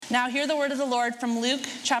Now hear the word of the Lord from Luke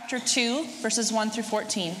chapter 2, verses 1 through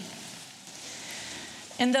 14.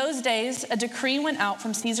 In those days, a decree went out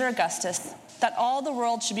from Caesar Augustus that all the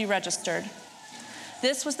world should be registered.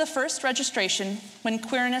 This was the first registration when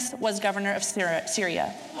Quirinius was governor of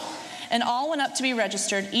Syria. And all went up to be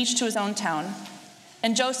registered, each to his own town.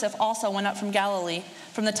 And Joseph also went up from Galilee,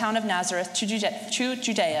 from the town of Nazareth to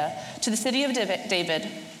Judea, to the city of David,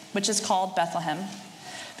 which is called Bethlehem,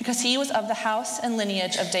 because he was of the house and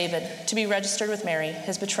lineage of David, to be registered with Mary,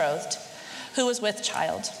 his betrothed, who was with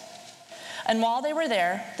child. And while they were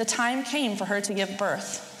there, the time came for her to give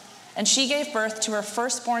birth. And she gave birth to her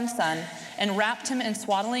firstborn son, and wrapped him in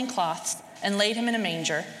swaddling cloths, and laid him in a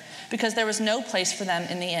manger, because there was no place for them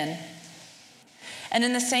in the inn. And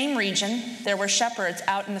in the same region, there were shepherds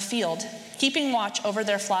out in the field, keeping watch over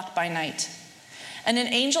their flock by night. And an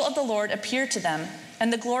angel of the Lord appeared to them,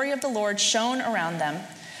 and the glory of the Lord shone around them,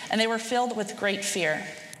 and they were filled with great fear.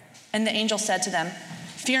 And the angel said to them,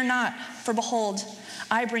 "Fear not, for behold,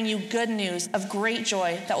 I bring you good news of great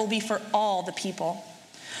joy that will be for all the people.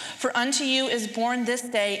 For unto you is born this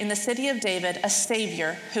day in the city of David a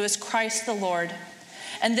Savior, who is Christ the Lord.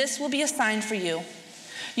 And this will be a sign for you.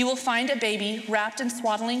 You will find a baby wrapped in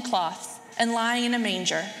swaddling cloths and lying in a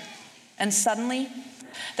manger." And suddenly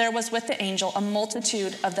there was with the angel a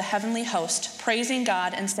multitude of the heavenly host, praising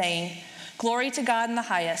God and saying, "Glory to God in the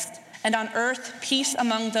highest, and on earth peace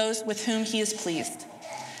among those with whom he is pleased."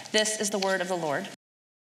 This is the word of the Lord.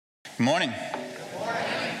 Good morning.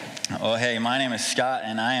 Oh, hey, my name is Scott,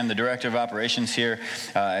 and I am the Director of Operations here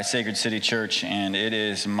at Sacred City Church, and it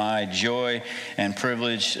is my joy and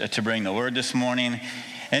privilege to bring the word this morning.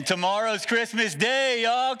 And tomorrow's Christmas Day,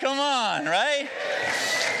 y'all, come on, right?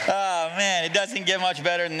 Oh, man, it doesn't get much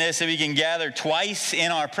better than this. If we can gather twice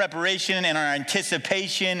in our preparation and our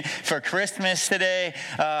anticipation for Christmas today,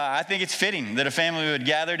 I think it's fitting that a family would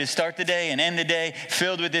gather to start the day and end the day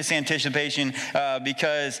filled with this anticipation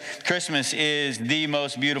because Christmas is the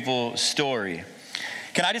most beautiful story.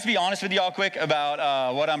 Can I just be honest with you all quick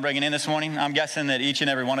about what I'm bringing in this morning? I'm guessing that each and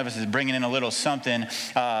every one of us is bringing in a little something,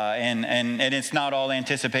 and it's not all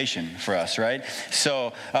anticipation for us, right?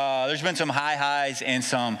 So there's been some high highs and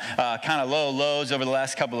some kind of low lows over the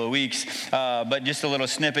last couple of weeks, but just a little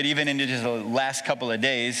snippet, even into just the last couple of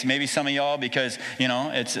days. Maybe some of y'all, because, you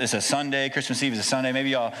know, it's a Sunday, Christmas Eve is a Sunday, maybe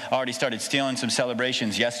y'all already started stealing some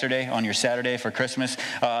celebrations yesterday on your Saturday for Christmas.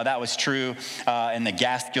 That was true in the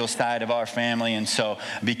Gaskill side of our family, and so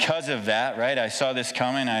because of that, right, I saw this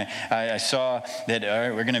coming. I saw that, all right,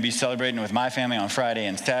 we're going to be celebrating with my family on Friday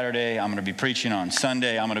and Saturday. I'm going to be preaching on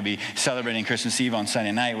Sunday. I'm going to be celebrating Christmas Eve on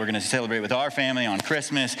Sunday night. We're going to celebrate with our family on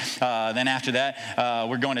Christmas. Then after that,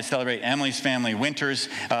 we're going to celebrate Emily's family winters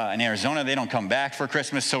in Arizona. They don't come back for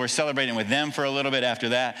Christmas, so we're celebrating with them for a little bit after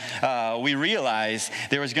that. We realized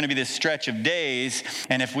there was going to be this stretch of days,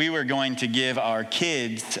 and if we were going to give our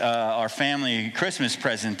kids, our family Christmas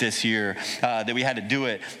present this year, that we had to do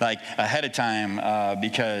it like ahead of time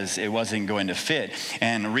because it wasn't going to fit.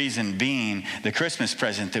 And the reason being, the Christmas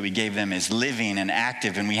present that we gave them is living and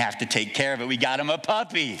active, and we have to take care of it. We got them a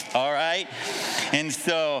puppy, all right? And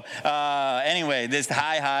so anyway, this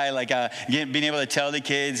high, like being able to tell the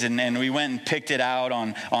kids, and we went and picked it out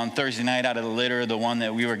on Thursday night out of the litter. The one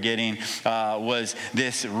that we were getting was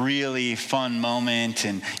this really fun moment.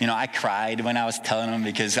 And, you know, I cried when I was telling them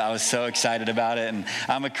because I was so excited about it. And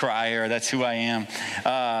I'm a crier. That's who I am.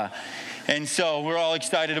 And so we're all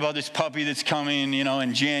excited about this puppy that's coming, you know,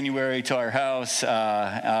 in January to our house.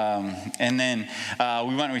 And then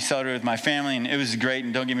we went and we celebrated with my family, and it was great.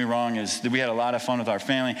 And don't get me wrong, we had a lot of fun with our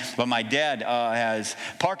family. But my dad has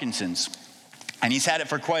Parkinson's, and he's had it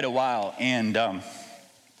for quite a while. And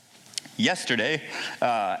yesterday,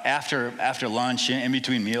 after lunch, in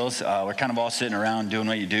between meals, we're kind of all sitting around doing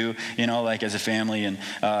what you do, you know, like as a family, and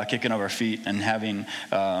kicking up our feet and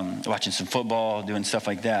watching some football, doing stuff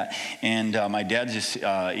like that. And my dad's just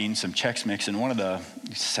eating some Chex Mix, and one of the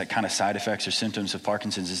kind of side effects or symptoms of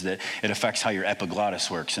Parkinson's is that it affects how your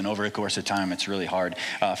epiglottis works. And over the course of time, it's really hard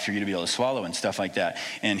for you to be able to swallow and stuff like that.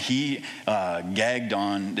 And he gagged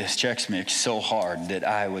on this Chex Mix so hard that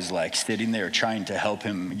I was like sitting there trying to help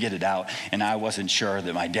him get it out. And I wasn't sure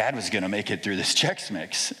that my dad was going to make it through this Chex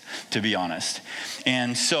Mix, to be honest.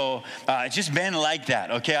 And so it's just been like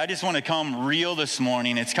that, okay? I just want to come real this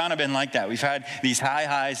morning. It's kind of been like that. We've had these high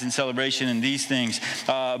highs in celebration and these things.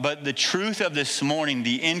 But the truth of this morning,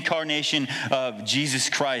 the incarnation of Jesus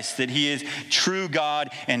Christ, that he is true God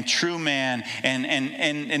and true man,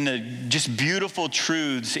 and the just beautiful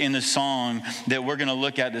truths in the song that we're going to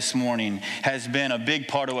look at this morning has been a big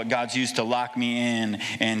part of what God's used to lock me in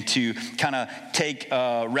and to kind of take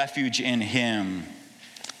refuge in him.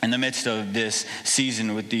 in the midst of this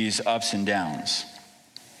season with these ups and downs.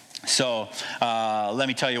 So let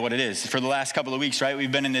me tell you what it is. For the last couple of weeks, right,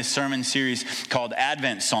 we've been in this sermon series called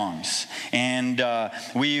Advent Songs. And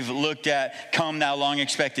we've looked at Come Thou Long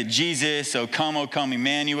Expected Jesus, O Come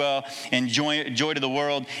Emmanuel, and joy to the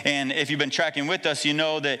world. And if you've been tracking with us, you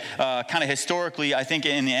know that kind of historically, I think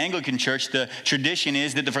in the Anglican Church, the tradition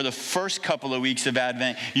is that for the first couple of weeks of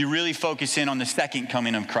Advent, you really focus in on the second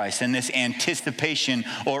coming of Christ and this anticipation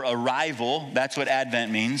or arrival. That's what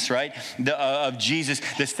Advent means, right? Of Jesus,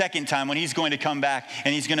 the second time when he's going to come back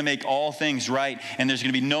and he's going to make all things right, and there's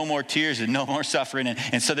going to be no more tears and no more suffering.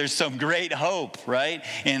 And so there's some great hope, right,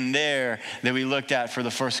 in there that we looked at for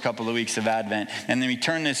the first couple of weeks of Advent. And then we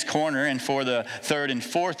turn this corner, and for the third and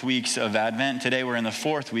fourth weeks of Advent, today we're in the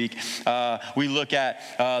fourth week, we look at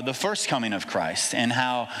the first coming of Christ and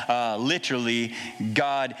how literally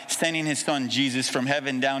God sending his son Jesus from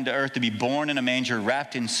heaven down to earth to be born in a manger,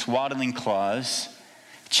 wrapped in swaddling cloths,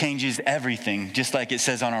 changes everything, just like it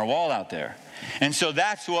says on our wall out there. And so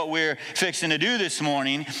that's what we're fixing to do this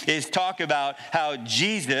morning, is talk about how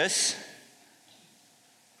Jesus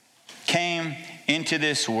came into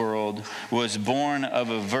this world, was born of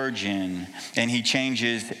a virgin, and he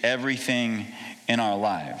changes everything in our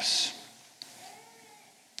lives.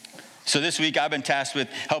 So this week I've been tasked with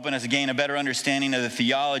helping us gain a better understanding of the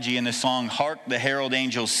theology in the song Hark, the Herald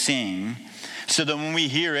Angels Sing, so that when we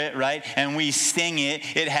hear it, right, and we sing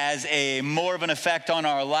it, it has a more of an effect on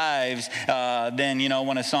our lives than,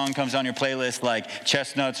 when a song comes on your playlist like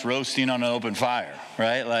Chestnuts Roasting on an Open Fire,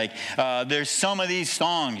 right? Like there's some of these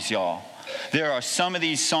songs, y'all. There are some of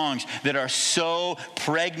these songs that are so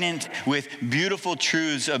pregnant with beautiful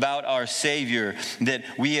truths about our Savior that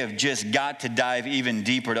we have just got to dive even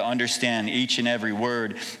deeper to understand each and every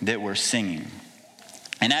word that we're singing.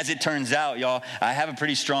 And as it turns out, y'all, I have a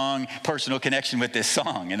pretty strong personal connection with this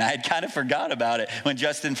song. And I had kind of forgot about it when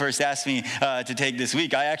Justin first asked me to take this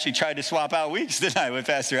week. I actually tried to swap out weeks, didn't I, with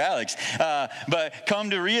Pastor Alex? But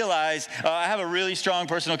come to realize, I have a really strong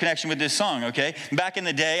personal connection with this song, okay? Back in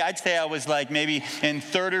the day, I'd say I was like maybe in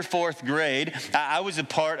third or fourth grade. I was a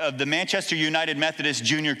part of the Manchester United Methodist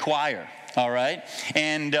Junior Choir. All right.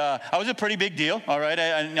 And I was a pretty big deal. All right.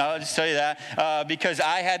 I'll just tell you that because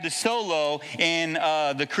I had the solo in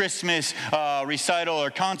the Christmas recital or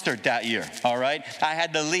concert that year. All right. I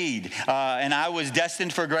had the lead and I was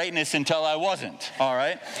destined for greatness until I wasn't. All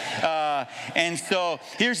right. And so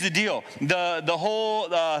here's the deal. The whole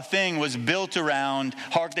thing was built around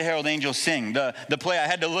Hark the Herald Angels Sing. The play, I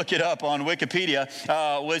had to look it up on Wikipedia,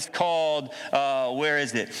 was called, where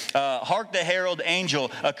is it? Hark the Herald Angel,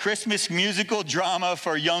 a Christmas musical drama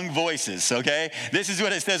for young voices, okay? This is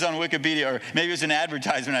what it says on Wikipedia, or maybe it was an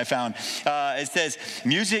advertisement I found. It says,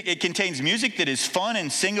 it contains music that is fun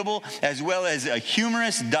and singable, as well as a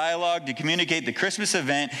humorous dialogue to communicate the Christmas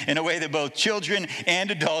event in a way that both children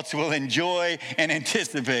and adults will enjoy and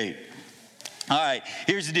anticipate. All right,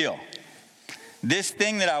 here's the deal. This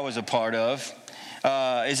thing that I was a part of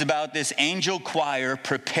is about this angel choir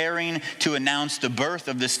preparing to announce the birth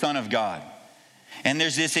of the Son of God. And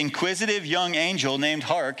there's this inquisitive young angel named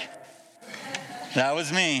Hark. That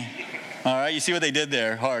was me. All right, you see what they did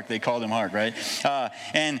there? Hark, they called him Hark, right?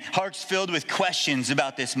 And Hark's filled with questions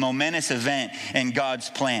about this momentous event and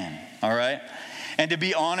God's plan, all right? And to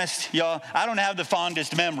be honest, y'all, I don't have the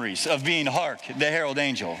fondest memories of being Hark, the Herald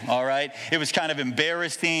Angel, all right? It was kind of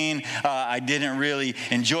embarrassing. I didn't really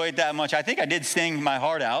enjoy it that much. I think I did sing my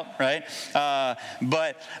heart out, right?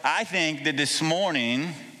 But I think that this morning,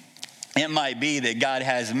 it might be that God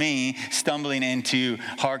has me stumbling into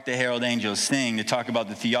Hark the Herald Angels Sing to talk about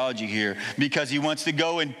the theology here because he wants to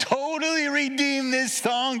go and totally redeem this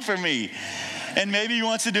song for me. And maybe he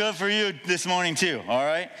wants to do it for you this morning too, all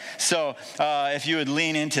right? So if you would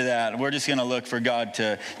lean into that, we're just going to look for God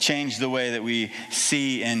to change the way that we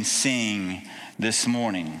see and sing this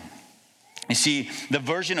morning. You see, the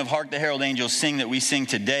version of Hark the Herald Angels Sing that we sing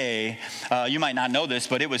today, you might not know this,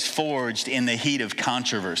 but it was forged in the heat of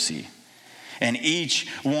controversy. And each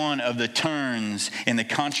one of the turns in the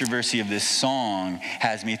controversy of this song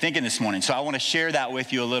has me thinking this morning. So I want to share that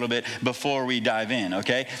with you a little bit before we dive in,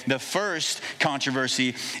 okay? The first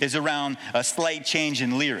controversy is around a slight change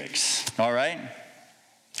in lyrics, all right?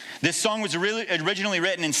 This song was originally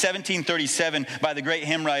written in 1737 by the great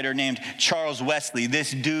hymn writer named Charles Wesley.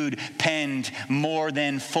 This dude penned more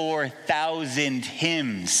than 4,000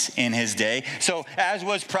 hymns in his day. So as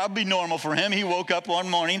was probably normal for him, he woke up one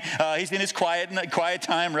morning, he's in his quiet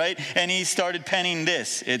time, right? And he started penning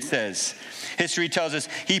this, it says. History tells us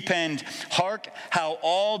he penned, "Hark how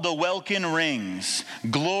all the welkin rings,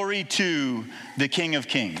 glory to the King of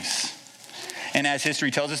Kings." And as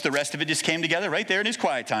history tells us, the rest of it just came together right there in his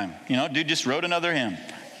quiet time. Dude just wrote another hymn.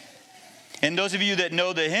 And those of you that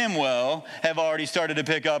know the hymn well have already started to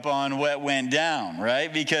pick up on what went down,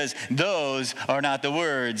 right? Because those are not the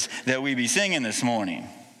words that we be singing this morning.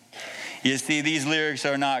 You see, these lyrics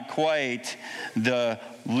are not quite the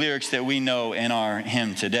lyrics that we know in our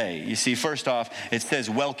hymn today. You see, first off, it says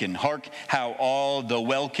welkin. Hark how all the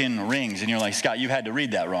welkin rings. And you're like, Scott, you had to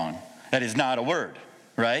read that wrong. That is not a word,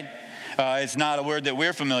 right? It's not a word that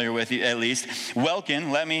we're familiar with, at least.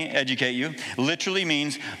 Welkin, let me educate you, literally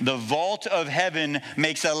means the vault of heaven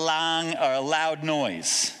makes a loud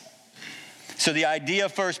noise. So the idea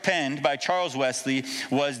first penned by Charles Wesley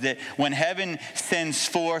was that when heaven sends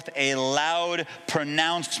forth a loud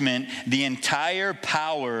pronouncement, the entire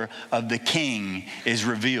power of the king is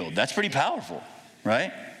revealed. That's pretty powerful,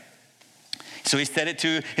 right? So he set it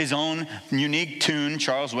to his own unique tune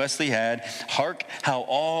Charles Wesley had. Hark how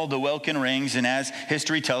all the welkin rings. And as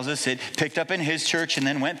history tells us, it picked up in his church and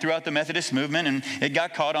then went throughout the Methodist movement, and it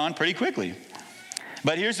got caught on pretty quickly.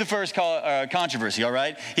 But here's the first controversy, all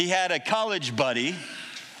right? He had a college buddy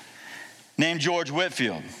named George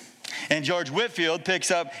Whitefield. And George Whitefield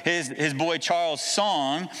picks up his boy Charles'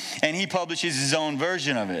 song, and he publishes his own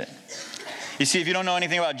version of it. You see, if you don't know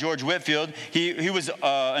anything about George Whitefield, he was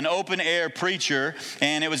an open-air preacher,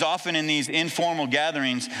 and it was often in these informal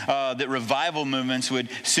gatherings that revival movements would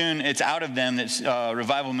soon, it's out of them that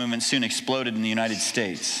revival movements soon exploded in the United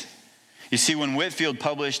States. You see, when Whitefield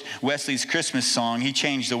published Wesley's Christmas song, he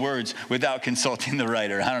changed the words without consulting the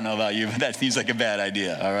writer. I don't know about you, but that seems like a bad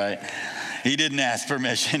idea, all right? He didn't ask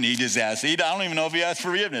permission. He just asked. I don't even know if he asked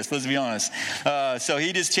forgiveness, let's be honest. So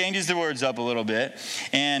he just changes the words up a little bit.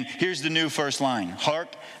 And here's the new first line.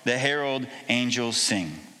 Hark, the herald angels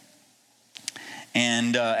sing.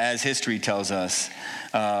 And as history tells us,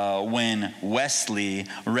 when Wesley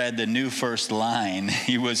read the new first line,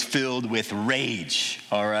 he was filled with rage,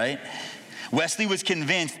 all right? Wesley was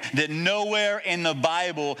convinced that nowhere in the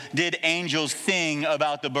Bible did angels sing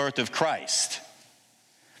about the birth of Christ.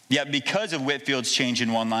 Yet because of Whitefield's change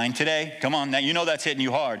in one line today, come on, now you know that's hitting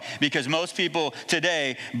you hard, because most people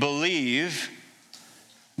today believe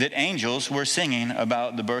that angels were singing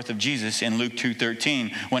about the birth of Jesus in Luke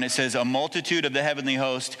 2:13, when it says a multitude of the heavenly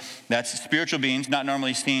host, that's spiritual beings, not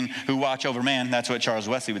normally seen, who watch over man, that's what Charles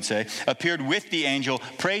Wesley would say, appeared with the angel,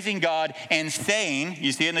 praising God and saying,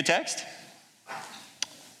 you see it in the text?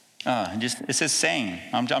 It says saying.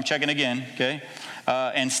 I'm checking again, okay?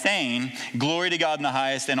 And saying, glory to God in the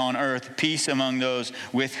highest, and on earth, peace among those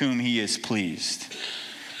with whom he is pleased.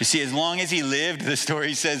 You see, as long as he lived, the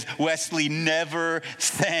story says, Wesley never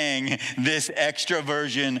sang this extra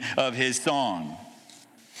version of his song.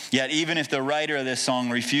 Yet, even if the writer of this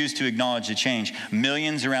song refused to acknowledge the change,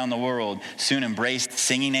 millions around the world soon embraced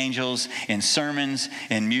singing angels in sermons,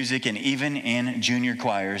 in music, and even in junior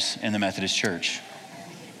choirs in the Methodist Church.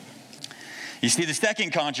 You see, the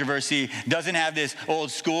second controversy doesn't have this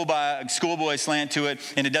old schoolboy slant to it,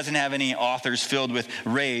 and it doesn't have any authors filled with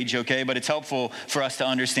rage, okay? But it's helpful for us to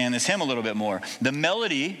understand this hymn a little bit more. The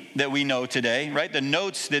melody that we know today, right, the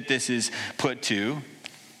notes that this is put to,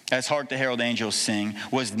 as Hark the Herald Angels Sing,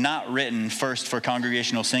 was not written first for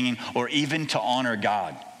congregational singing or even to honor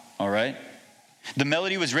God, all right? The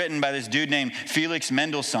melody was written by this dude named Felix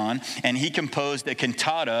Mendelssohn, and he composed a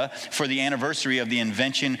cantata for the anniversary of the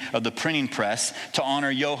invention of the printing press to honor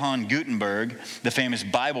Johann Gutenberg, the famous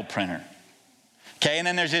Bible printer. Okay, and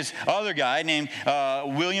then there's this other guy named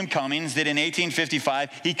William Cummings that in 1855,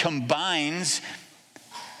 he combines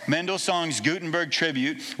Mendelssohn's Gutenberg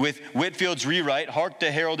tribute with Whitefield's rewrite, Hark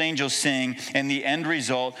the Herald Angels Sing, and the end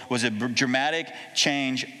result was a dramatic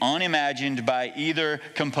change unimagined by either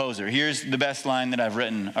composer. Here's the best line that I've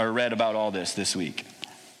written or read about all this week.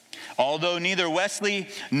 Although neither Wesley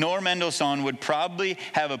nor Mendelssohn would probably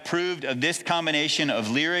have approved of this combination of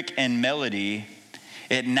lyric and melody,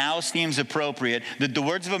 it now seems appropriate that the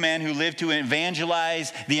words of a man who lived to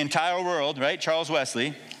evangelize the entire world, right, Charles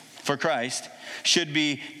Wesley, for Christ, should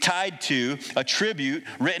be tied to a tribute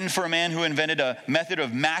written for a man who invented a method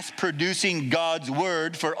of mass producing God's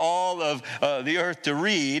word for all of the earth to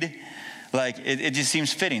read. Like, it just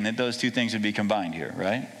seems fitting that those two things would be combined here,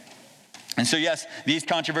 right? And so, yes, these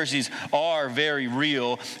controversies are very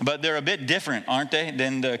real, but they're a bit different, aren't they,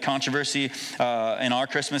 than the controversy in our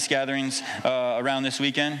Christmas gatherings around this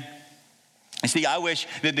weekend? You see, I wish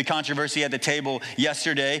that the controversy at the table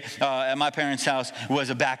yesterday at my parents' house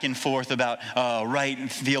was a back and forth about right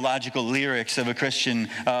theological lyrics of a Christian,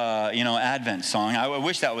 Advent song. I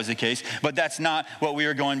wish that was the case, but that's not what we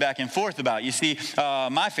were going back and forth about. You see,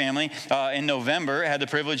 my family in November had the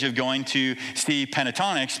privilege of going to see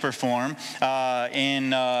Pentatonics perform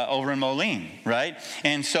over in Moline, right?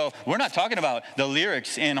 And so we're not talking about the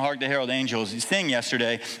lyrics in Hark, the Herald Angels sing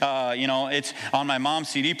yesterday. It's on my mom's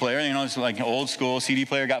CD player. It's like old school CD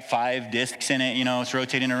player, got 5 discs in it, it's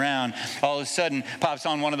rotating around. All of a sudden pops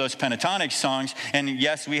on one of those Pentatonic songs, and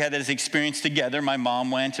yes, we had this experience together. My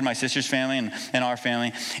mom went, and my sister's family and our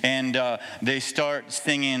family, and they start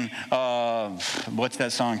singing, what's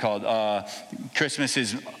that song called? Christmas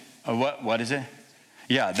is, what is it?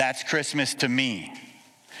 Yeah, That's Christmas to Me.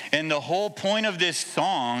 And the whole point of this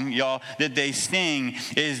song, y'all, that they sing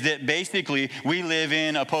is that basically we live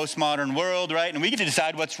in a postmodern world, right? And we get to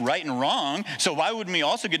decide what's right and wrong. So why wouldn't we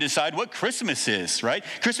also get to decide what Christmas is, right?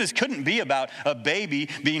 Christmas couldn't be about a baby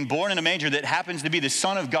being born in a manger that happens to be the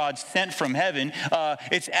Son of God sent from heaven.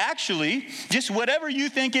 It's actually just whatever you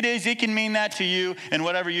think it is, it can mean that to you. And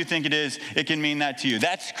whatever you think it is, it can mean that to you.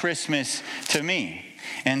 That's Christmas to me.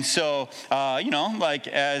 And so, like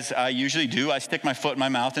as I usually do, I stick my foot in my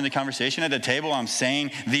mouth in the conversation at the table. I'm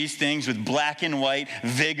saying these things with black and white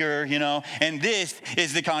vigor, and this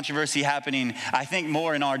is the controversy happening, I think,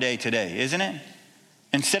 more in our day today, isn't it?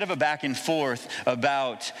 Instead of a back and forth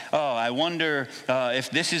about, I wonder if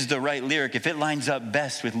this is the right lyric, if it lines up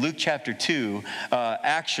best with Luke chapter 2,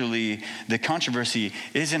 actually the controversy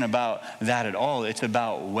isn't about that at all. It's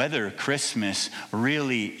about whether Christmas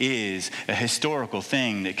really is a historical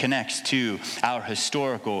thing that connects to our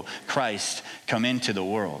historical Christ come into the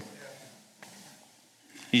world.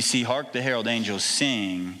 You see, Hark the Herald Angels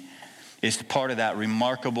Sing is part of that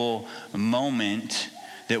remarkable moment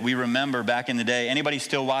that we remember back in the day. Anybody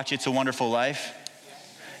still watch It's a Wonderful Life?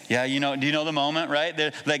 Yeah, do you know the moment, right?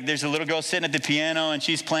 There's a little girl sitting at the piano and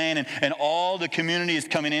she's playing and all the community is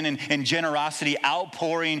coming in and generosity,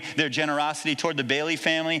 outpouring their generosity toward the Bailey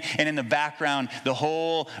family. And in the background, the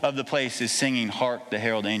whole of the place is singing Hark the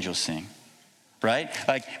Herald Angels Sing. Right?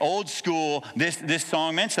 Like old school, this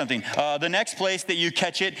song meant something. The next place that you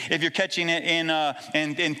catch it, if you're catching it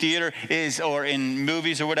in theater or in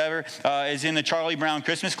movies or whatever, is in the Charlie Brown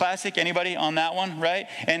Christmas Classic. Anybody on that one, right?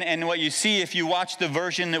 And what you see if you watch the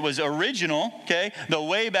version that was original, okay, the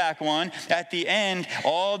way back one, at the end,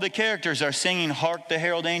 all the characters are singing Hark the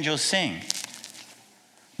Herald Angels Sing.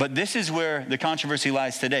 But this is where the controversy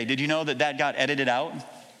lies today. Did you know that got edited out?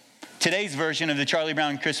 Today's version of the Charlie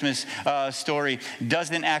Brown Christmas story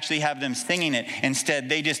doesn't actually have them singing it. Instead,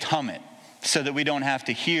 they just hum it so that we don't have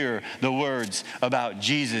to hear the words about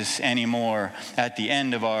Jesus anymore at the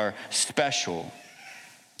end of our special.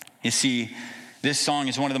 You see, this song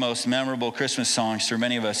is one of the most memorable Christmas songs for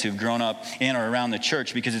many of us who've grown up in or around the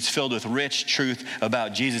church because it's filled with rich truth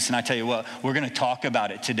about Jesus. And I tell you what, we're going to talk about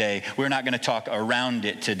it today. We're not going to talk around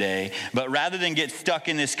it today. But rather than get stuck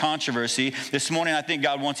in this controversy, this morning I think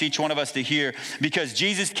God wants each one of us to hear, because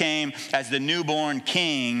Jesus came as the newborn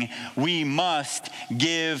King, we must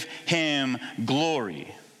give him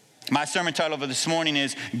glory. My sermon title for this morning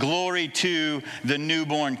is Glory to the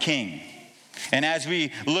Newborn King. And as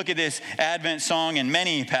we look at this Advent song and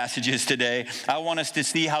many passages today, I want us to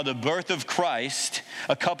see how the birth of Christ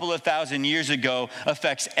a couple of thousand years ago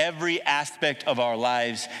affects every aspect of our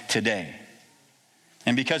lives today.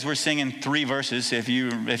 And because we're singing 3 verses, if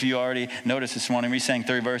you already noticed this morning, we sang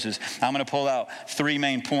 3 verses. I'm going to pull out 3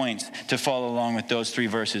 main points to follow along with those 3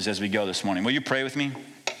 verses as we go this morning. Will you pray with me?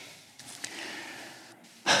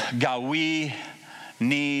 God, we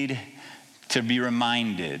need to be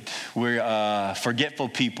reminded. We're forgetful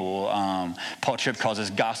people. Paul Tripp calls us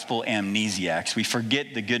gospel amnesiacs. We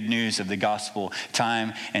forget the good news of the gospel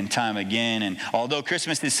time and time again. And although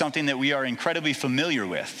Christmas is something that we are incredibly familiar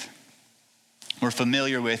with, we're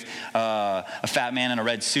familiar with a fat man in a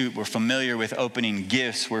red suit. We're familiar with opening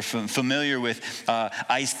gifts. We're familiar with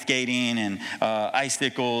ice skating and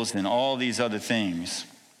icicles and all these other things.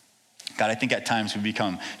 God, I think at times we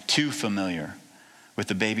become too familiar with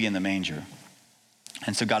the baby in the manger.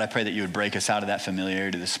 And so, God, I pray that you would break us out of that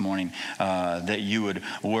familiarity this morning, that you would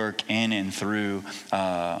work in and through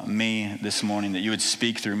me this morning, that you would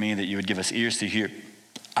speak through me, that you would give us ears to hear,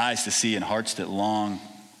 eyes to see, and hearts that long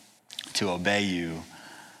to obey you,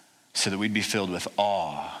 so that we'd be filled with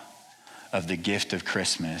awe of the gift of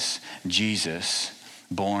Christmas, Jesus,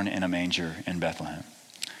 born in a manger in Bethlehem.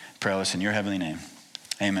 Pray this in your heavenly name.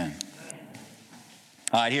 Amen.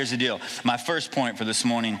 All right, here's the deal. My first point for this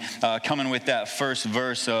morning, coming with that first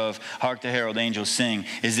verse of Hark the Herald Angels Sing,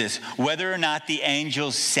 is this. Whether or not the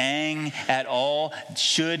angels sang at all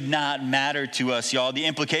should not matter to us, y'all. The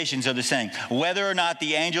implications of the saying. Whether or not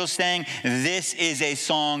the angels sang, this is a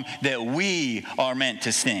song that we are meant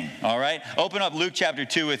to sing, all right? Open up Luke chapter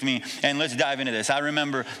 2 with me, and let's dive into this. I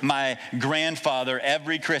remember my grandfather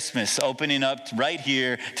every Christmas opening up right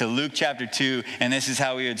here to Luke chapter 2, and this is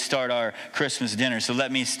how we would start our Christmas dinner. So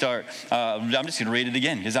let me start. I'm just going to read it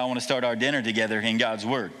again because I want to start our dinner together in God's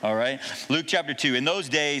word, all right? Luke chapter 2. In those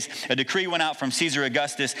days, a decree went out from Caesar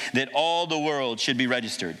Augustus that all the world should be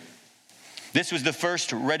registered. This was the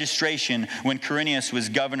first registration when Quirinius was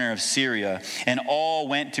governor of Syria, and all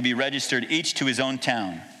went to be registered, each to his own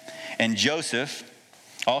town. And Joseph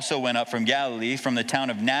also went up from Galilee, from the town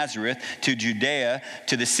of Nazareth to Judea,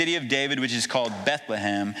 to the city of David, which is called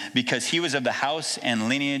Bethlehem, because he was of the house and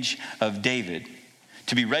lineage of David,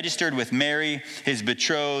 to be registered with Mary, his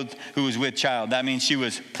betrothed, who was with child. That means she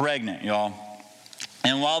was pregnant, y'all.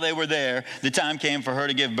 And while they were there, the time came for her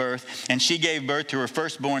to give birth, and she gave birth to her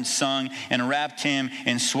firstborn son and wrapped him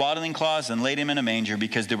in swaddling cloths and laid him in a manger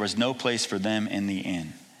because there was no place for them in the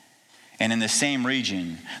inn. And in the same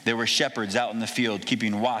region, there were shepherds out in the field,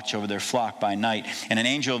 keeping watch over their flock by night. And an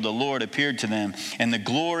angel of the Lord appeared to them, and the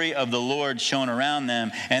glory of the Lord shone around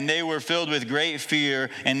them. And they were filled with great fear.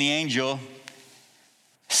 And the angel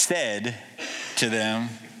said to them,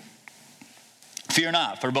 "Fear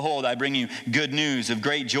not, for behold, I bring you good news of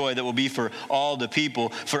great joy that will be for all the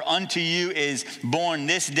people. For unto you is born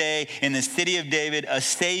this day in the city of David a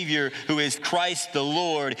Savior, who is Christ the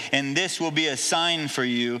Lord. And this will be a sign for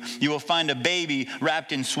you. You will find a baby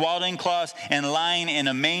wrapped in swaddling cloths and lying in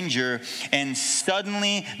a manger." And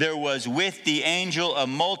suddenly there was with the angel a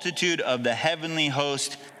multitude of the heavenly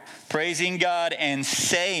host, praising God and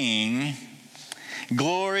saying,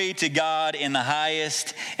 "Glory to God in the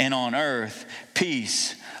highest, and on earth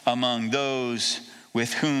peace among those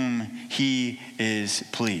with whom he is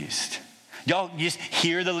pleased." Y'all just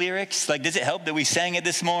hear the lyrics? Like, does it help that we sang it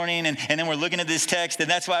this morning and then we're looking at this text? And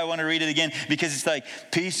that's why I want to read it again, because it's like,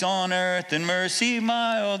 peace on earth and mercy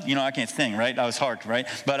mild. You know, I can't sing, right? I was Hark, right?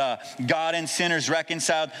 But God and sinners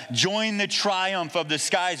reconciled. Join the triumph of the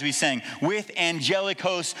skies, we sang. With angelic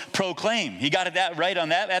hosts proclaim. He got it that right on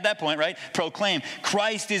that at that point, right? Proclaim.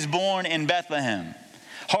 Christ is born in Bethlehem.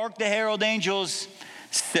 Hark the herald angels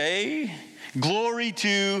say, glory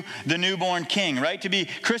to the newborn king, right? To be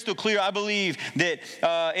crystal clear, I believe that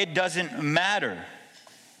it doesn't matter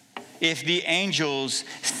if the angels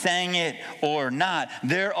sang it or not.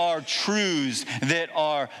 There are truths that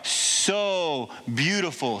are so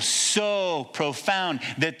beautiful, so profound,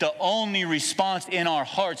 that the only response in our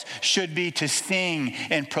hearts should be to sing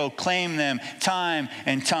and proclaim them time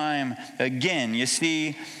and time again. You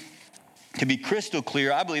see, to be crystal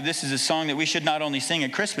clear, I believe this is a song that we should not only sing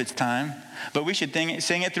at Christmas time, but we should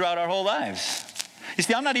sing it throughout our whole lives. You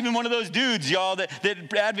see, I'm not even one of those dudes, y'all, that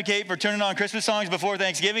advocate for turning on Christmas songs before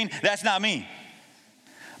Thanksgiving. That's not me.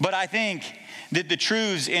 But I think that the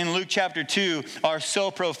truths in Luke chapter 2 are so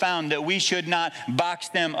profound that we should not box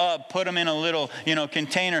them up, put them in a little,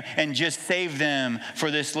 container and just save them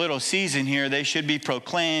for this little season here. They should be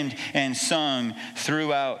proclaimed and sung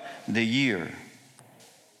throughout the year.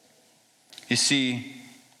 You see,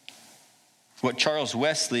 what Charles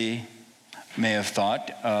Wesley may have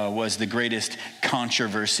thought was the greatest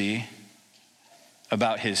controversy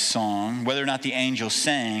about his song, whether or not the angels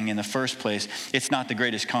sang in the first place, it's not the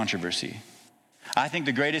greatest controversy. I think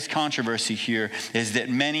the greatest controversy here is that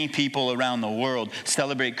many people around the world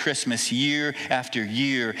celebrate Christmas year after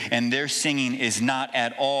year, and their singing is not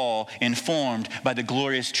at all informed by the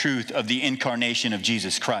glorious truth of the incarnation of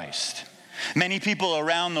Jesus Christ. Many people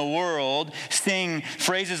around the world sing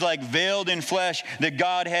phrases like veiled in flesh, the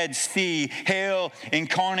Godhead see, hail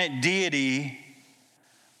incarnate deity.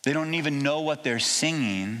 They don't even know what they're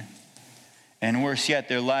singing. And worse yet,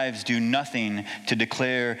 their lives do nothing to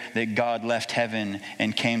declare that God left heaven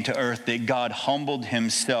and came to earth, that God humbled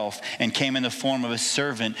himself and came in the form of a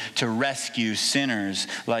servant to rescue sinners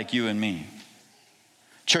like you and me.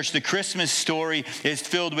 Church, the Christmas story is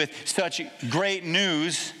filled with such great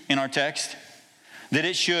news in our text that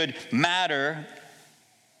it should matter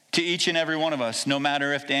to each and every one of us, no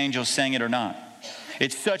matter if the angels sang it or not.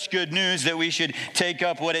 It's such good news that we should take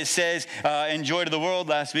up what it says in Joy to the World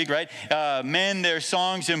last week, right? Men their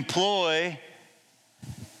songs employ,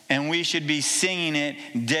 and we should be singing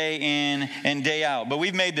it day in and day out. But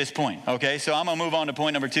we've made this point, okay? So I'm going to move on to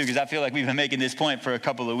point number 2 because I feel like we've been making this point for a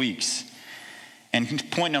couple of weeks.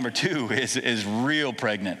 And point number 2 is real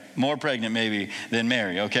pregnant, more pregnant maybe than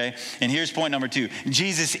Mary, okay? And here's point number 2.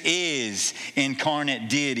 Jesus is incarnate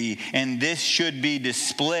deity, and this should be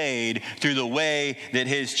displayed through the way that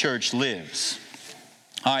his church lives.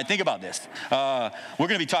 All right, think about this. We're going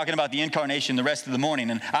to be talking about the incarnation the rest of the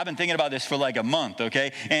morning, and I've been thinking about this for like a month,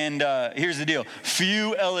 okay? And here's the deal.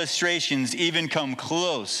 Few illustrations even come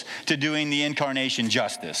close to doing the incarnation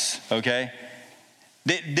justice, okay?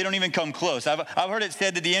 They don't even come close. I've heard it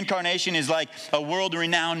said that the incarnation is like a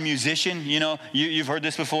world-renowned musician. You know, you've heard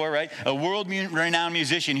this before, right? A world-renowned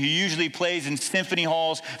musician who usually plays in symphony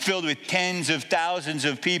halls filled with tens of thousands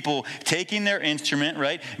of people taking their instrument,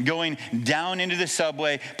 right? Going down into the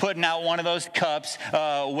subway, putting out one of those cups,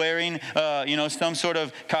 wearing, some sort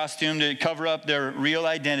of costume to cover up their real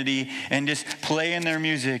identity, and just playing their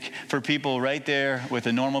music for people right there with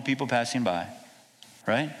the normal people passing by,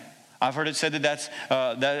 right? I've heard it said that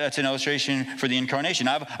that's an illustration for the incarnation.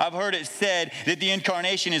 I've heard it said that the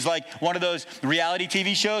incarnation is like one of those reality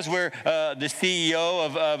TV shows where the CEO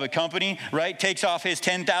of a company, right, takes off his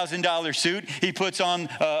 $10,000 suit, he puts on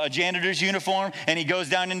a janitor's uniform, and he goes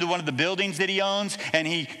down into one of the buildings that he owns, and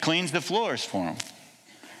he cleans the floors for him.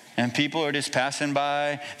 And people are just passing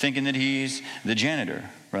by thinking that he's the janitor,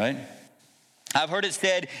 right? I've heard it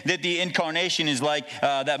said that the incarnation is like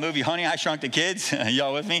that movie, Honey, I Shrunk the Kids.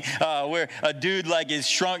 Y'all with me? Where a dude like is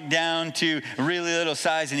shrunk down to really little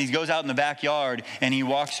size, and he goes out in the backyard and he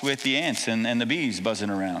walks with the ants and the bees buzzing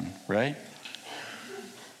around, right?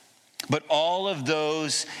 But all of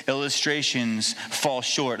those illustrations fall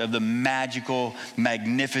short of the magical,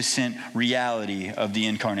 magnificent reality of the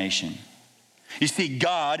incarnation. You see,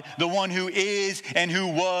 God, the one who is and who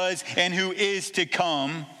was and who is to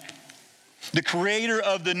come, the creator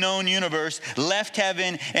of the known universe, left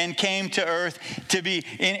heaven and came to earth to be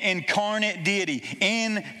incarnate deity.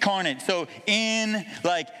 Incarnate. So in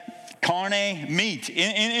like carne, meat.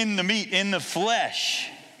 In the meat, in the flesh.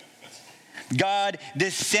 God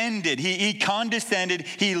descended. He condescended.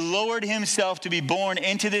 He lowered himself to be born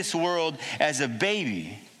into this world as a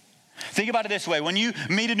baby. Think about it this way. When you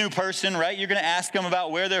meet a new person, right, you're going to ask them about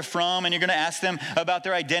where they're from, and you're going to ask them about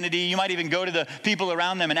their identity. You might even go to the people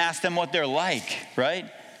around them and ask them what they're like, right?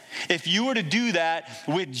 If you were to do that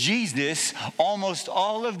with Jesus, almost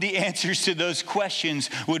all of the answers to those questions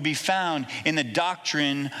would be found in the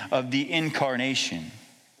doctrine of the incarnation.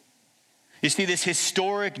 You see, this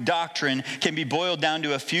historic doctrine can be boiled down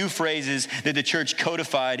to a few phrases that the church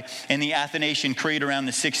codified in the Athanasian Creed around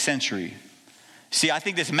the 6th century. See, I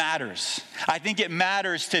think this matters. I think it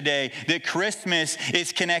matters today that Christmas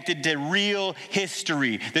is connected to real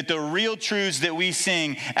history, that the real truths that we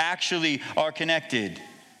sing actually are connected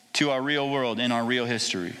to our real world and our real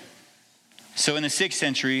history. So in the 6th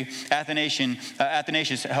century,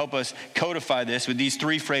 Athanasius helped us codify this with these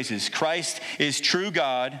 3 phrases. Christ is true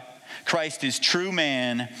God, Christ is true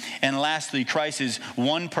man, and lastly, Christ is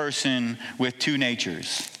one person with 2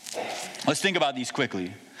 natures. Let's think about these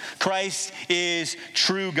quickly. Christ is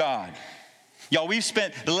true God. Y'all, we've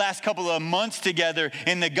spent the last couple of months together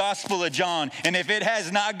in the Gospel of John, and if it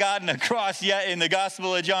has not gotten across yet in the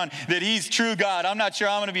Gospel of John that he's true God, I'm not sure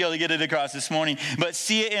I'm going to be able to get it across this morning, but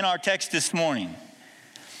see it in our text this morning.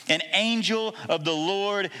 An angel of the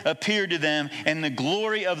Lord appeared to them, and the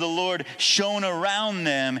glory of the Lord shone around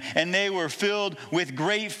them, and they were filled with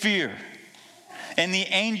great fear. And the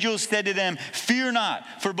angel said to them, "Fear not,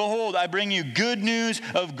 for behold, I bring you good news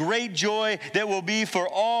of great joy that will be for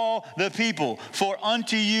all the people. For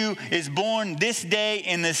unto you is born this day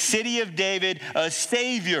in the city of David a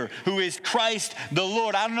Savior, who is Christ the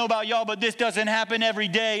Lord." I don't know about y'all, but this doesn't happen every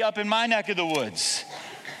day up in my neck of the woods.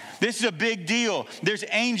 This is a big deal. There's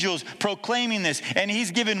angels proclaiming this, and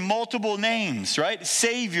he's given multiple names, right?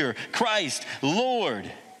 Savior, Christ,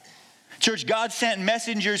 Lord. Church, God sent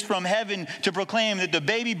messengers from heaven to proclaim that the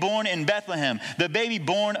baby born in Bethlehem, the baby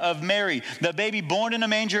born of Mary, the baby born in a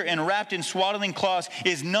manger and wrapped in swaddling cloths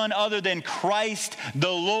is none other than Christ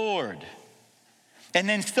the Lord. And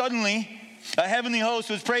then suddenly, a heavenly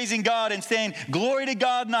host was praising God and saying, "Glory to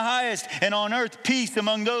God in the highest, and on earth peace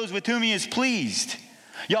among those with whom he is pleased."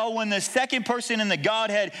 Y'all, when the second person in the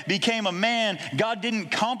Godhead became a man, God didn't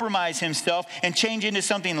compromise himself and change into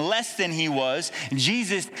something less than he was.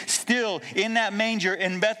 Jesus, still in that manger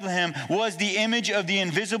in Bethlehem, was the image of the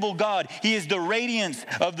invisible God. He is the radiance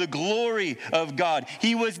of the glory of God.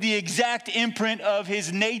 He was the exact imprint of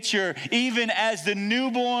his nature, even as the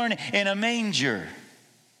newborn in a manger.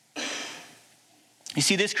 You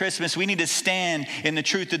see, this Christmas, we need to stand in the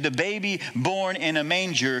truth that the baby born in a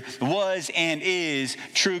manger was and is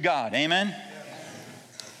true God. Amen?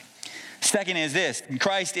 Second is this: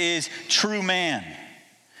 Christ is true man.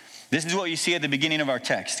 This is what you see at the beginning of our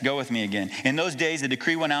text. Go with me again. In those days, a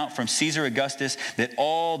decree went out from Caesar Augustus that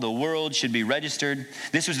all the world should be registered.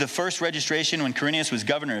 This was the first registration when Quirinius was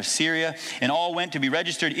governor of Syria, and all went to be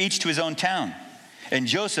registered, each to his own town. And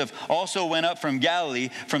Joseph also went up from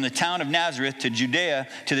Galilee, from the town of Nazareth to Judea,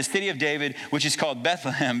 to the city of David, which is called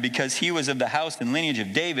Bethlehem, because he was of the house and lineage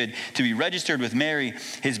of David, to be registered with Mary,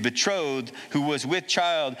 his betrothed, who was with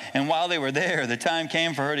child. And while they were there, the time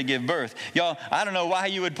came for her to give birth. Y'all, I don't know why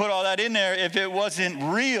you would put all that in there if it wasn't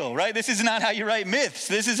real, right? This is not how you write myths.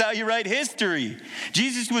 This is how you write history.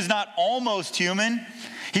 Jesus was not almost human.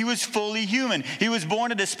 He was fully human. He was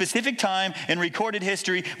born at a specific time in recorded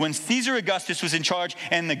history when Caesar Augustus was in charge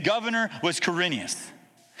and the governor was Quirinius.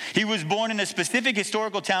 He was born in a specific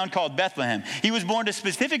historical town called Bethlehem. He was born to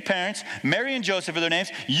specific parents, Mary and Joseph are their names.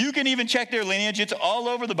 You can even check their lineage. It's all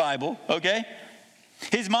over the Bible, okay?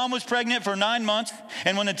 His mom was pregnant for 9 months,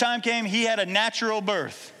 and when the time came, he had a natural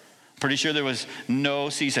birth. Pretty sure there was no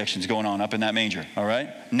C-sections going on up in that manger, all right?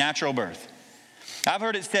 Natural birth. I've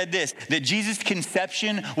heard it said this, that Jesus'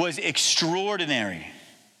 conception was extraordinary,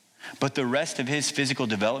 but the rest of his physical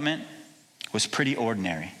development was pretty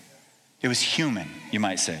ordinary. It was human, you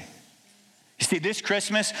might say. You see, this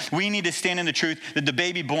Christmas, we need to stand in the truth that the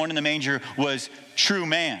baby born in the manger was true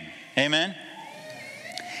man. Amen?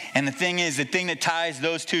 And the thing that ties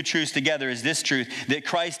those two truths together is this truth, that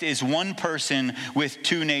Christ is one person with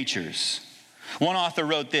two natures. One author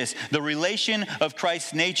wrote this: the relation of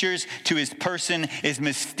Christ's natures to his person is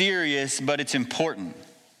mysterious, but it's important.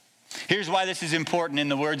 Here's why this is important in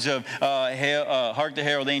the words of Hark, the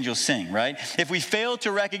Herald Angels Sing, right? If we fail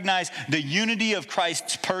to recognize the unity of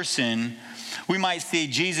Christ's person, we might see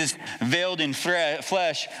Jesus veiled in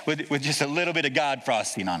flesh with just a little bit of God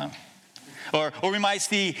frosting on him. Or we might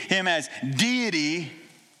see him as deity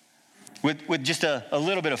with just a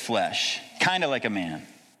little bit of flesh, kind of like a man.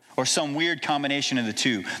 Or some weird combination of the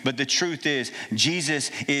two. But the truth is,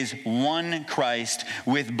 Jesus is one Christ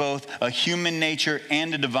with both a human nature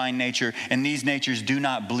and a divine nature, and these natures do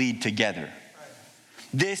not bleed together.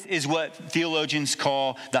 This is what theologians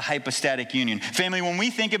call the hypostatic union. Family, when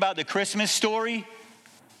we think about the Christmas story,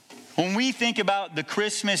 we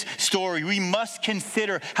must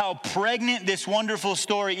consider how pregnant this wonderful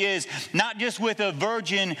story is, not just with a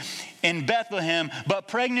virgin in Bethlehem, but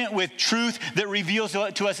pregnant with truth that reveals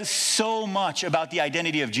to us so much about the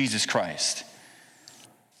identity of Jesus Christ.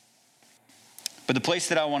 But the place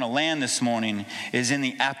that I want to land this morning is in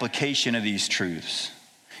the application of these truths.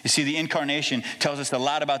 You see, the incarnation tells us a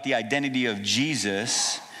lot about the identity of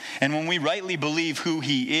Jesus. And when we rightly believe who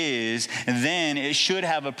he is, then it should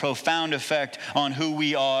have a profound effect on who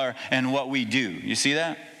we are and what we do. You see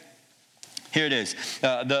that? Here it is.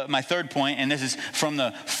 My third point, and this is from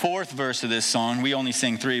the fourth verse of this song. We only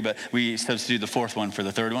sing three, but we substitute the fourth one for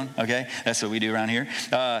the third one, okay? That's what we do around here.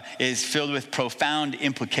 Is filled with profound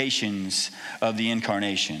implications of the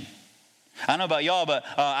incarnation. I don't know about y'all, but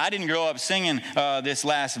I didn't grow up singing this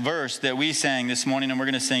last verse that we sang this morning, and we're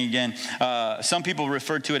going to sing again. Some people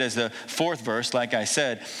refer to it as the fourth verse, like I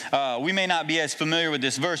said. We may not be as familiar with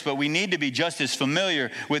this verse, but we need to be just as familiar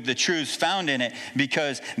with the truths found in it,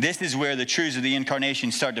 because this is where the truths of the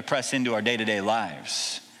incarnation start to press into our day-to-day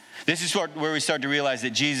lives. This is where we start to realize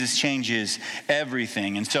that Jesus changes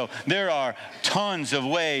everything. And so there are tons of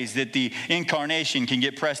ways that the incarnation can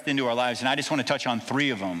get pressed into our lives. And I just want to touch on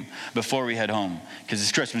three of them before we head home, because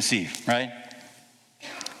it's Christmas Eve, right?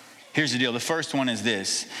 Here's the deal. The first one is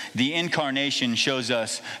this. The incarnation shows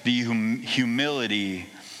us the humility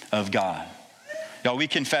of God. Y'all, we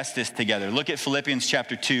confess this together. Look at Philippians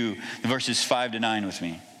chapter 2, verses 5-9 with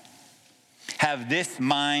me. Have this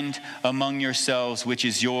mind among yourselves, which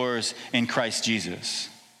is yours in Christ Jesus,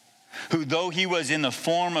 who, though he was in the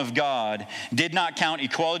form of God, did not count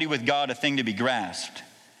equality with God a thing to be grasped,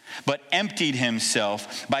 but emptied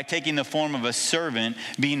himself by taking the form of a servant,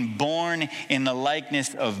 being born in the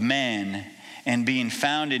likeness of men, and being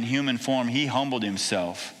found in human form, he humbled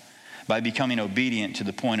himself by becoming obedient to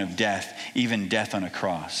the point of death, even death on a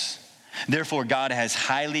cross. Therefore, God has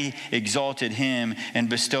highly exalted him and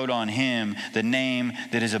bestowed on him the name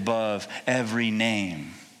that is above every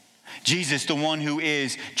name. Jesus, the one who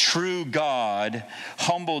is true God,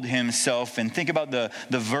 humbled himself. And think about the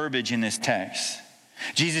verbiage in this text.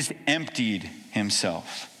 Jesus emptied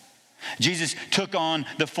himself. Jesus took on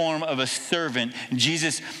the form of a servant.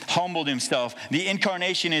 Jesus humbled himself. The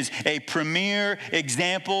incarnation is a premier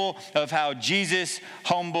example of how Jesus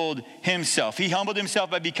humbled himself. He humbled himself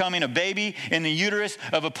by becoming a baby in the uterus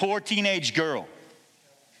of a poor teenage girl.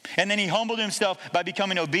 And then he humbled himself by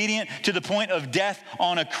becoming obedient to the point of death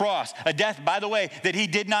on a cross. A death, by the way, that he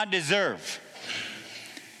did not deserve,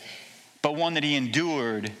 but one that he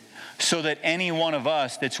endured so that any one of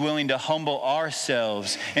us that's willing to humble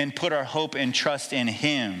ourselves and put our hope and trust in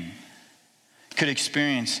him could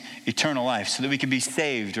experience eternal life, so that we could be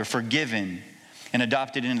saved or forgiven and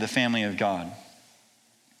adopted into the family of God.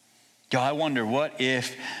 Y'all, I wonder, what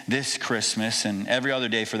if this Christmas, and every other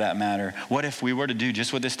day for that matter, what if we were to do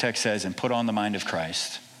just what this text says and put on the mind of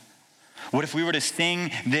Christ? What if we were to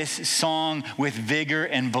sing this song with vigor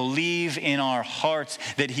and believe in our hearts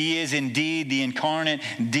that he is indeed the incarnate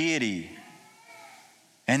deity?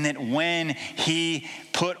 And that when he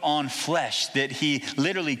put on flesh, that he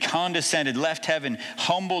literally condescended, left heaven,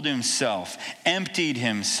 humbled himself, emptied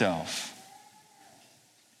himself,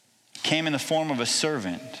 came in the form of a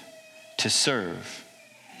servant to serve.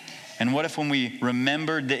 And what if when we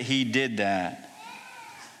remembered that he did that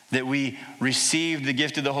we received the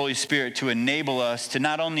gift of the Holy Spirit to enable us to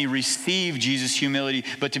not only receive Jesus' humility,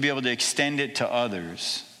 but to be able to extend it to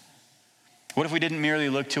others? What if we didn't merely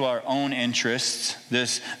look to our own interests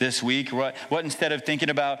this week? What instead of thinking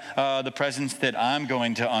about the presents that I'm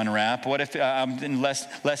going to unwrap, what if I'm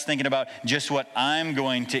less thinking about just what I'm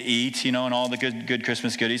going to eat, and all the good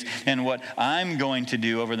Christmas goodies, and what I'm going to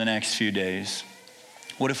do over the next few days?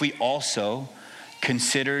 What if we also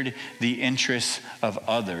considered the interests of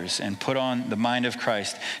others and put on the mind of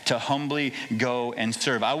Christ to humbly go and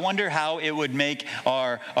serve? I wonder how it would make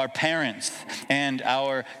our parents and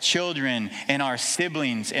our children and our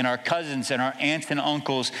siblings and our cousins and our aunts and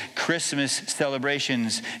uncles' Christmas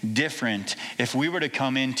celebrations different if we were to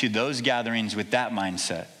come into those gatherings with that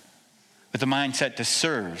mindset, with the mindset to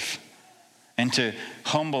serve and to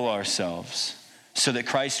humble ourselves so that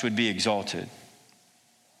Christ would be exalted.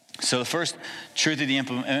 So the first truth of the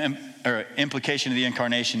implication of the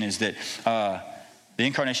incarnation is that the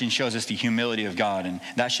incarnation shows us the humility of God, and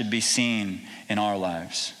that should be seen in our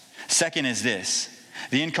lives. Second is this: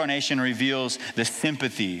 the incarnation reveals the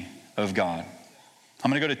sympathy of God.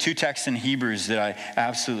 I'm going to go to two texts in Hebrews that I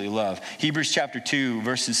absolutely love. Hebrews chapter 2,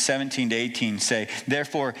 verses 17 to 18 say,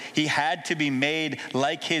 "Therefore, he had to be made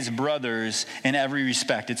like his brothers in every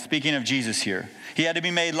respect." It's speaking of Jesus here. He had to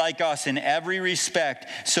be made like us in every respect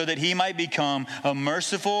so that he might become a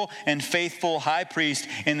merciful and faithful high priest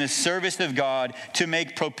in the service of God to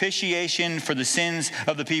make propitiation for the sins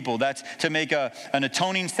of the people. That's to make an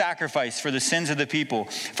atoning sacrifice for the sins of the people.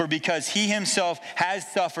 For because he himself has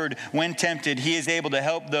suffered when tempted, he is able to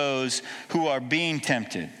help those who are being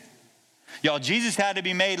tempted. Y'all, Jesus had to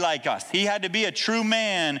be made like us. He had to be a true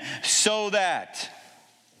man so that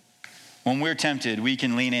when we're tempted, we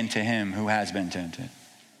can lean into him who has been tempted.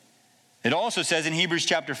 It also says in Hebrews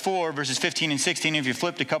chapter 4, verses 15 and 16, if you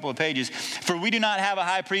flipped a couple of pages, "For we do not have a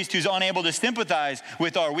high priest who's unable to sympathize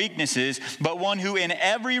with our weaknesses, but one who in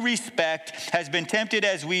every respect has been tempted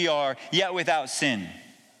as we are, yet without sin.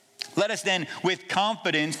 Let us then with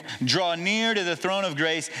confidence draw near to the throne of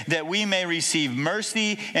grace that we may receive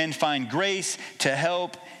mercy and find grace to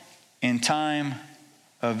help in time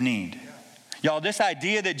of need." Y'all, this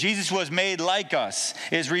idea that Jesus was made like us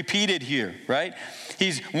is repeated here, right?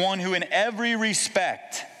 He's one who in every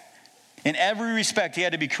respect, he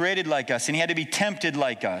had to be created like us, and he had to be tempted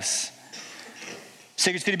like us.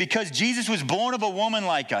 Sacred City, because Jesus was born of a woman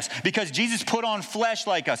like us, because Jesus put on flesh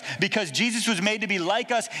like us, because Jesus was made to be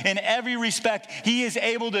like us in every respect, he is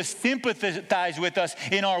able to sympathize with us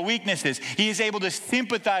in our weaknesses. He is able to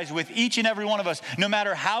sympathize with each and every one of us, no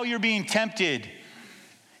matter how you're being tempted.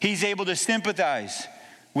 He's able to sympathize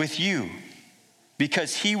with you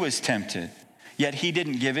because he was tempted, yet he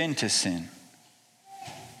didn't give in to sin.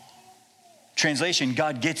 Translation: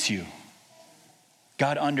 God gets you.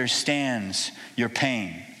 God understands your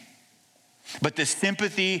pain. But the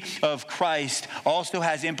sympathy of Christ also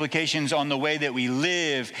has implications on the way that we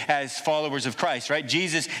live as followers of Christ, right?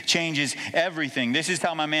 Jesus changes everything. This is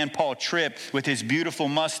how my man Paul Tripp, with his beautiful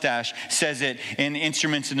mustache, says it in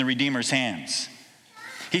Instruments in the Redeemer's Hands.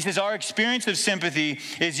 He says, "Our experience of sympathy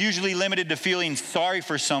is usually limited to feeling sorry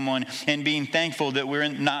for someone and being thankful that we're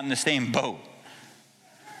not in the same boat.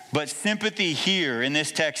 But sympathy here in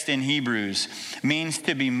this text in Hebrews means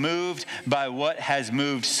to be moved by what has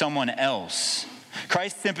moved someone else.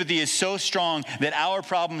 Christ's sympathy is so strong that our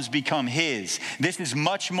problems become his. This is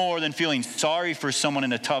much more than feeling sorry for someone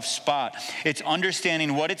in a tough spot. It's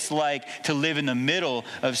understanding what it's like to live in the middle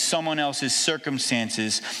of someone else's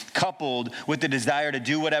circumstances, coupled with the desire to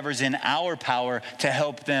do whatever's in our power to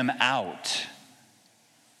help them out."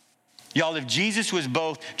 Y'all, if Jesus was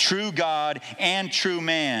both true God and true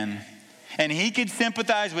man, and he could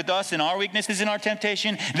sympathize with us in our weaknesses and our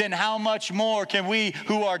temptation, then how much more can we,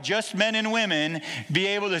 who are just men and women, be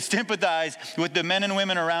able to sympathize with the men and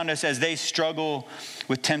women around us as they struggle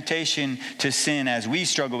with temptation to sin, as we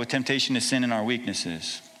struggle with temptation to sin in our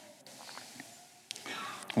weaknesses?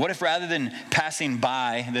 What if rather than passing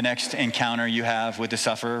by the next encounter you have with the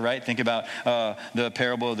sufferer, right? Think about the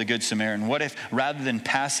parable of the Good Samaritan. What if rather than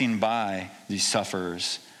passing by these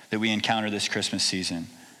sufferers that we encounter this Christmas season,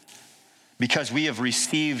 because we have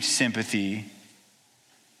received sympathy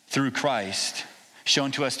through Christ,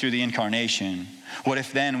 shown to us through the incarnation, what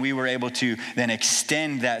if then we were able to then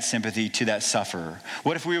extend that sympathy to that sufferer?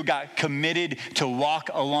 What if we got committed to walk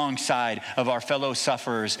alongside of our fellow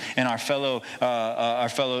sufferers and our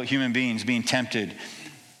fellow human beings being tempted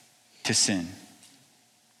to sin?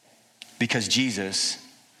 Because Jesus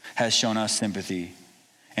has shown us sympathy,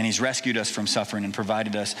 and he's rescued us from suffering and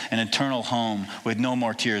provided us an eternal home with no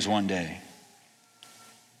more tears one day.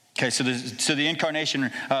 Okay, so the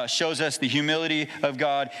incarnation shows us the humility of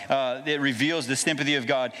God. It reveals the sympathy of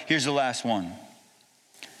God. Here's the last one.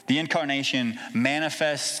 The incarnation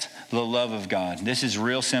manifests the love of God. This is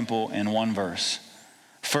real simple in one verse.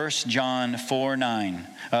 1 John 4:9.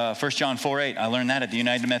 1 John 4:8. I learned that at the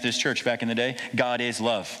United Methodist Church back in the day. God is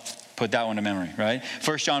love. Put that one to memory, right?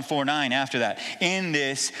 1 John 4:9 after that. In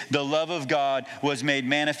this, the love of God was made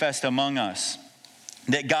manifest among us,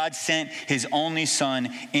 that God sent his only Son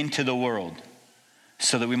into the world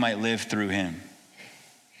so that we might live through him.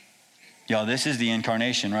 Y'all, this is the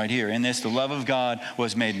incarnation right here. In this, the love of God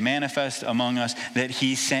was made manifest among us, that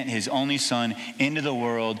he sent his only Son into the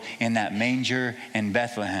world in that manger in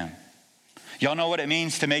Bethlehem. Y'all know what it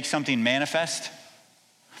means to make something manifest?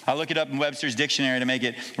 I look it up in Webster's dictionary to make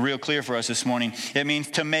it real clear for us this morning. It means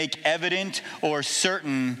to make evident or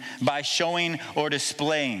certain by showing or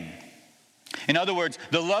displaying. In other words,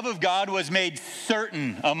 the love of God was made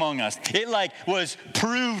certain among us. It was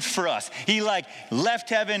proved for us. He left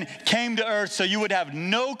heaven, came to earth so you would have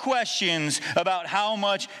no questions about how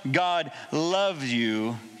much God loves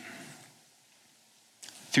you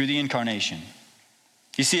through the incarnation.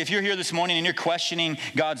 You see, if you're here this morning and you're questioning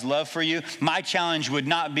God's love for you, my challenge would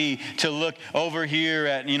not be to look over here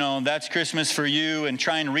at, that's Christmas for you and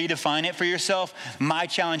try and redefine it for yourself. My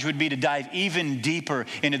challenge would be to dive even deeper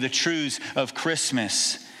into the truths of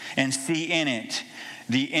Christmas and see in it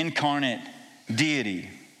the incarnate deity.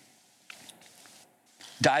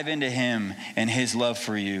 Dive into him and his love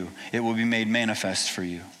for you. It will be made manifest for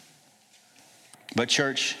you. But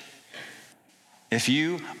church, if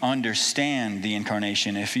you understand the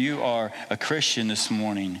incarnation, if you are a Christian this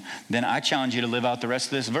morning, then I challenge you to live out the rest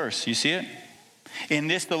of this verse. You see it? In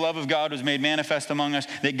this, the love of God was made manifest among us,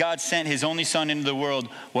 that God sent his only Son into the world.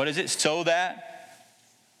 What is it? So that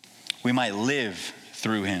we might live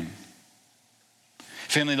through him.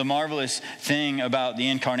 Family, the marvelous thing about the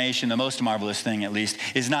incarnation, the most marvelous thing at least,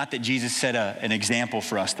 is not that Jesus set an example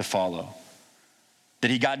for us to follow. That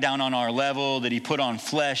he got down on our level, that he put on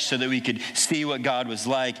flesh so that we could see what God was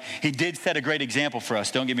like. He did set a great example for us,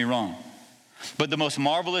 don't get me wrong. But the most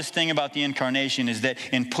marvelous thing about the incarnation is that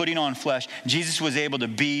in putting on flesh, Jesus was able to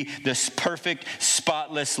be this perfect,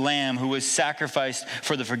 spotless lamb who was sacrificed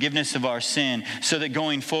for the forgiveness of our sin so that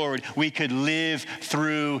going forward, we could live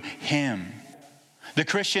through him. The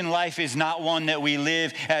Christian life is not one that we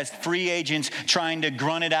live as free agents trying to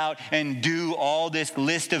grunt it out and do all this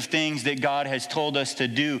list of things that God has told us to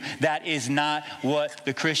do. That is not what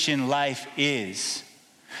the Christian life is.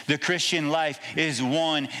 The Christian life is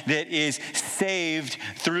one that is saved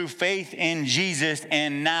through faith in Jesus,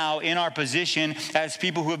 and now in our position as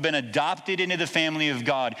people who have been adopted into the family of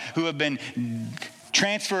God, who have been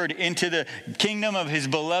transferred into the kingdom of his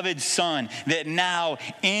beloved Son, that now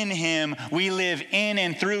in him we live in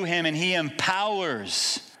and through him, and he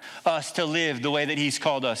empowers us to live the way that he's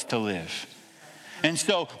called us to live. And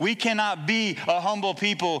so we cannot be a humble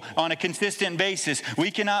people on a consistent basis. We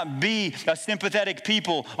cannot be a sympathetic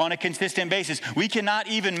people on a consistent basis. We cannot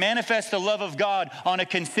even manifest the love of God on a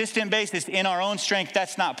consistent basis in our own strength.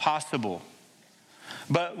 That's not possible.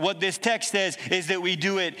 But what this text says is that we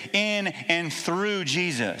do it in and through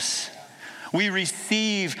Jesus. We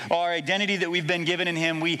receive our identity that we've been given in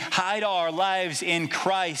him. We hide our lives in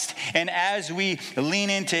Christ. And as we lean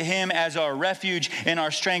into him as our refuge and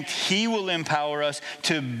our strength, he will empower us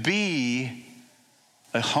to be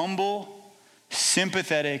a humble,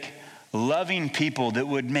 sympathetic, loving people that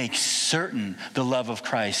would make certain the love of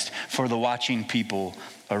Christ for the watching people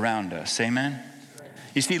around us. Amen?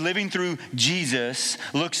 You see, living through Jesus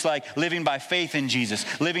looks like living by faith in Jesus.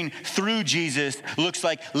 Living through Jesus looks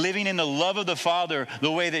like living in the love of the Father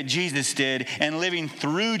the way that Jesus did. And living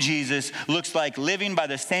through Jesus looks like living by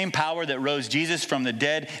the same power that rose Jesus from the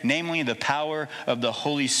dead, namely the power of the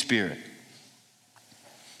Holy Spirit.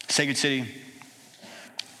 Sacred City,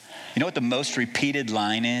 you know what the most repeated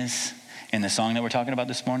line is in the song that we're talking about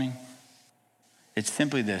this morning? It's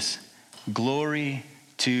simply this: glory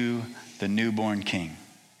to the newborn King.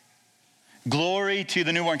 Glory to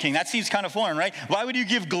the newborn King. That seems kind of foreign, right? Why would you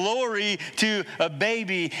give glory to a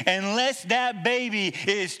baby unless that baby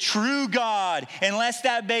is true God, unless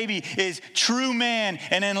that baby is true man,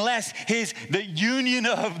 and unless the union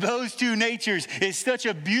of those two natures is such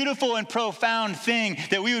a beautiful and profound thing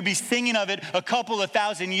that we would be singing of it a couple of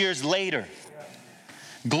thousand years later.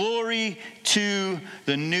 Glory to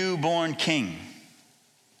the newborn King.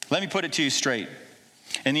 Let me put it to you straight.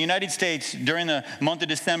 In the United States, during the month of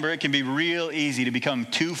December, it can be real easy to become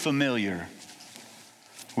too familiar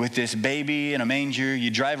with this baby in a manger.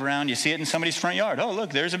 You drive around, you see it in somebody's front yard. Oh, look,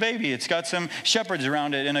 there's a baby. It's got some shepherds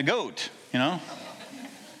around it and a goat, you know?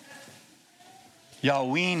 Y'all,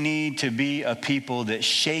 we need to be a people that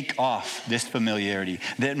shake off this familiarity,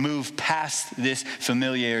 that move past this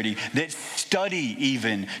familiarity, that study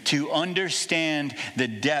even to understand the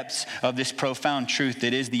depths of this profound truth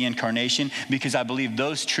that is the incarnation, because I believe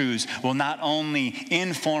those truths will not only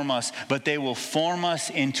inform us, but they will form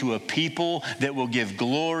us into a people that will give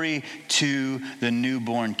glory to the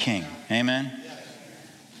newborn King. Amen?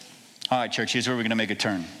 All right, church, here's where we're going to make a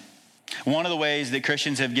turn. One of the ways that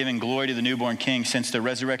Christians have given glory to the newborn King since the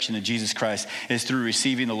resurrection of Jesus Christ is through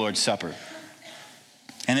receiving the Lord's Supper.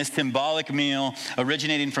 And this symbolic meal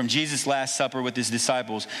originating from Jesus' Last Supper with his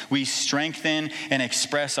disciples, we strengthen and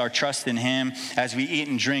express our trust in him as we eat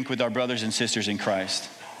and drink with our brothers and sisters in Christ.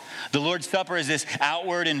 The Lord's Supper is this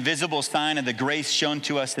outward and visible sign of the grace shown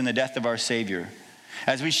to us in the death of our Savior.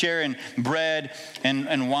 As we share in bread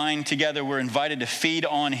and wine together, we're invited to feed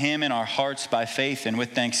on him in our hearts by faith and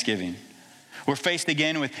with thanksgiving. We're faced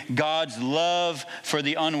again with God's love for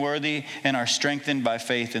the unworthy and are strengthened by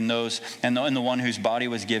faith in those and the one whose body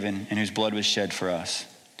was given and whose blood was shed for us.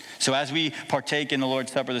 So as we partake in the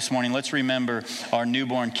Lord's Supper this morning, let's remember our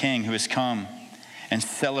newborn King who has come and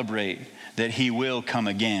celebrate that he will come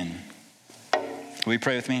again. Will you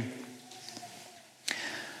pray with me?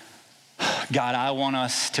 God, I want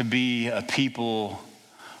us to be a people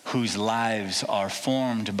whose lives are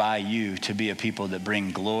formed by you to be a people that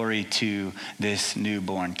bring glory to this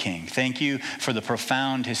newborn King. Thank you for the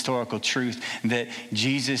profound historical truth that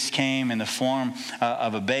Jesus came in the form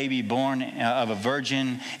of a baby born of a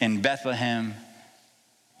virgin in Bethlehem,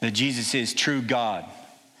 that Jesus is true God,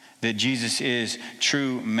 that Jesus is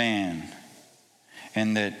true man,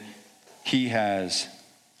 and that he has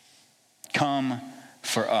come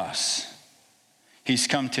for us. He's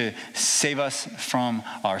come to save us from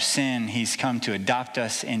our sin. He's come to adopt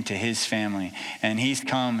us into his family. And he's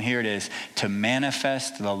come, here it is, to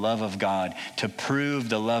manifest the love of God, to prove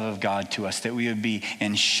the love of God to us, that we would be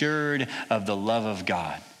ensured of the love of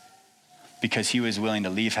God, because he was willing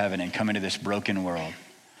to leave heaven and come into this broken world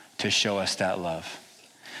to show us that love.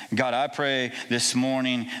 God, I pray this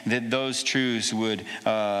morning that those truths would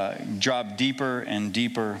drop deeper and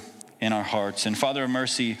deeper in our hearts. And Father of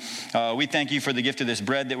mercy, we thank you for the gift of this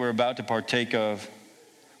bread that we're about to partake of,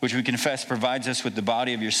 which we confess provides us with the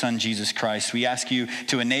body of your Son, Jesus Christ. We ask you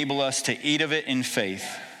to enable us to eat of it in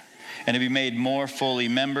faith and to be made more fully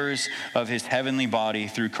members of his heavenly body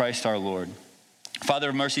through Christ our Lord. Father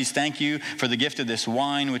of mercies, thank you for the gift of this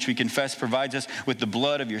wine, which we confess provides us with the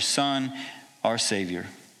blood of your Son, our Savior.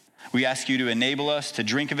 We ask you to enable us to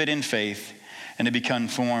drink of it in faith and to be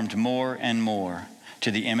conformed more and more to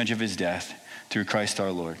the image of his death through Christ our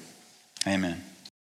Lord. Amen.